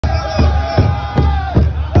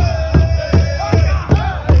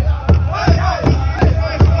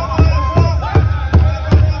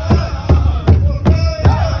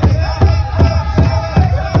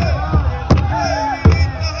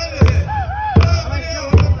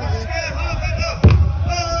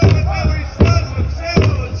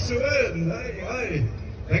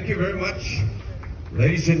Thank you very much.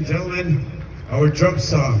 Ladies and gentlemen, our drum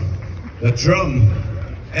song, the drum,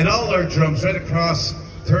 and all our drums right across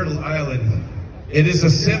Turtle Island. It is a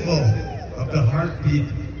symbol of the heartbeat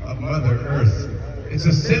of Mother Earth. It's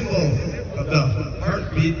a symbol of the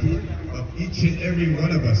heartbeat of each and every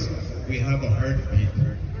one of us. We have a heartbeat.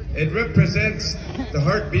 It represents the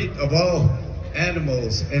heartbeat of all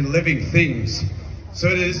animals and living things. So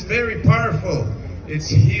it is very powerful. It's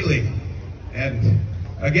healing. And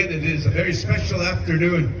again, it is a very special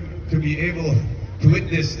afternoon to be able to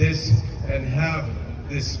witness this and have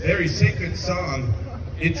this very sacred song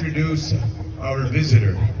introduce our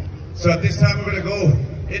visitor. So at this time, we're going to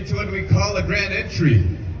go into what we call a grand entry.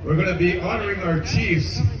 We're going to be honoring our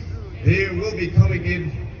chiefs. They will be coming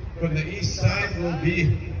in from the east side will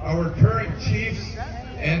be our current chiefs,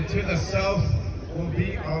 and to the south will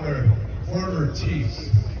be our former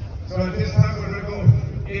chiefs. So at this time, we're going to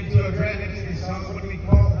go into a grand entry song, what we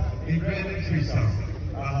call a grand entry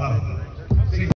song.